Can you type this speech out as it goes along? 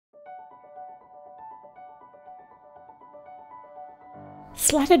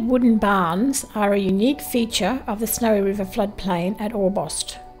Slatted wooden barns are a unique feature of the Snowy River floodplain at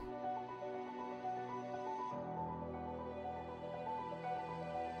Orbost.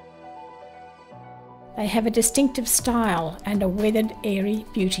 They have a distinctive style and a weathered, airy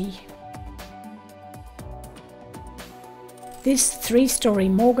beauty. This three-storey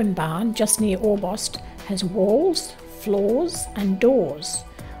Morgan barn just near Orbost has walls, floors and doors,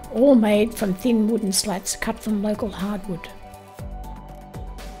 all made from thin wooden slats cut from local hardwood.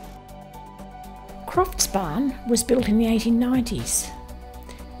 Croft's barn was built in the 1890s.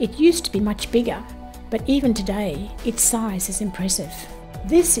 It used to be much bigger, but even today its size is impressive.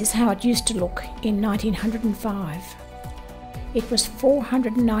 This is how it used to look in 1905. It was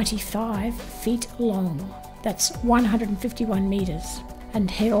 495 feet long, that's 151 metres, and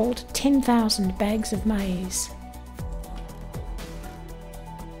held 10,000 bags of maize.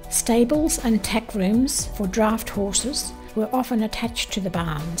 Stables and tack rooms for draft horses were often attached to the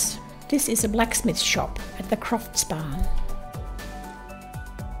barns. This is a blacksmith shop at the Crofts barn.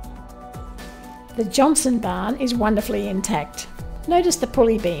 The Johnson barn is wonderfully intact. Notice the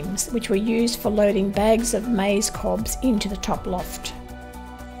pulley beams, which were used for loading bags of maize cobs into the top loft.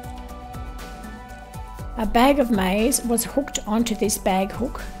 A bag of maize was hooked onto this bag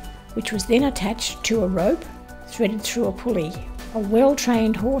hook, which was then attached to a rope threaded through a pulley. A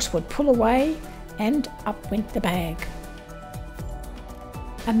well-trained horse would pull away and up went the bag.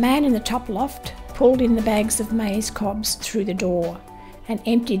 A man in the top loft pulled in the bags of maize cobs through the door and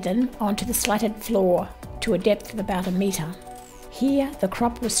emptied them onto the slatted floor to a depth of about a metre. Here the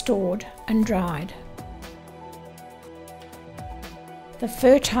crop was stored and dried. The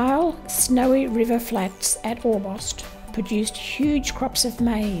fertile Snowy River flats at Orbost produced huge crops of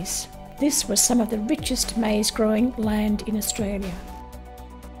maize. This was some of the richest maize growing land in Australia.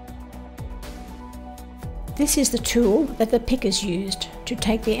 This is the tool that the pickers used to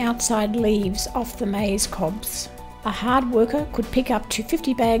take the outside leaves off the maize cobs. A hard worker could pick up to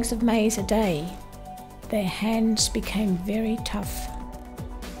 50 bags of maize a day. Their hands became very tough.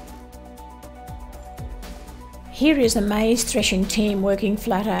 Here is a maize threshing team working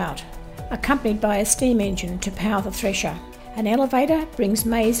flat out, accompanied by a steam engine to power the thresher. An elevator brings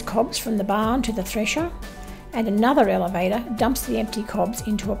maize cobs from the barn to the thresher, and another elevator dumps the empty cobs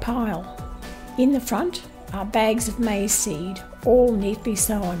into a pile. In the front are bags of maize seed, all neatly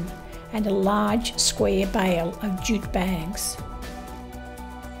sown, and a large square bale of jute bags.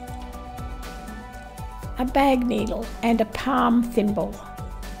 A bag needle and a palm thimble.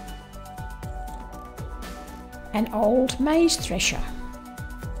 An old maize thresher.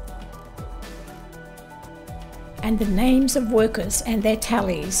 And the names of workers and their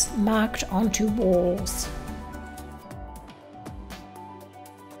tallies marked onto walls.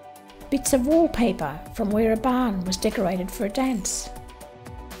 Bits of wallpaper from where a barn was decorated for a dance.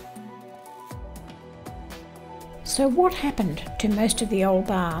 So what happened to most of the old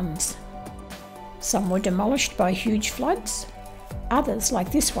barns? Some were demolished by huge floods. Others,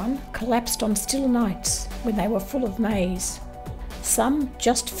 like this one, collapsed on still nights when they were full of maize. Some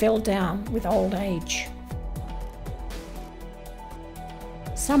just fell down with old age.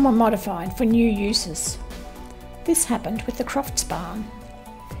 Some were modified for new uses. This happened with the Crofts barn.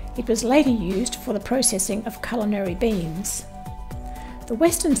 It was later used for the processing of culinary beans. The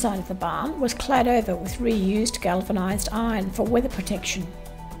western side of the barn was clad over with reused galvanised iron for weather protection.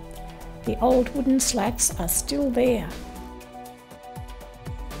 The old wooden slats are still there.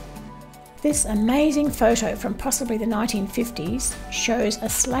 This amazing photo from possibly the 1950s shows a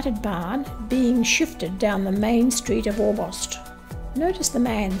slatted barn being shifted down the main street of Orbost. Notice the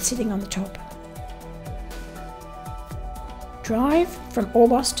man sitting on the top. Drive from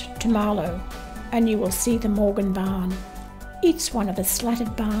Orbost to Marlow and you will see the Morgan barn. It's one of the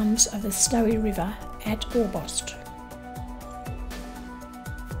slatted barns of the Snowy River at Orbost.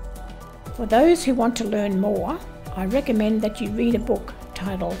 For those who want to learn more, I recommend that you read a book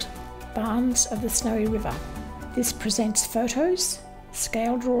titled Barns of the Snowy River. This presents photos,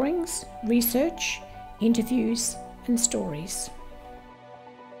 scale drawings, research, interviews and stories.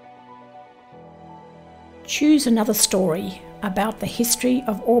 Choose another story about the history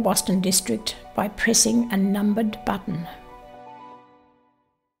of Orbost District by pressing a numbered button.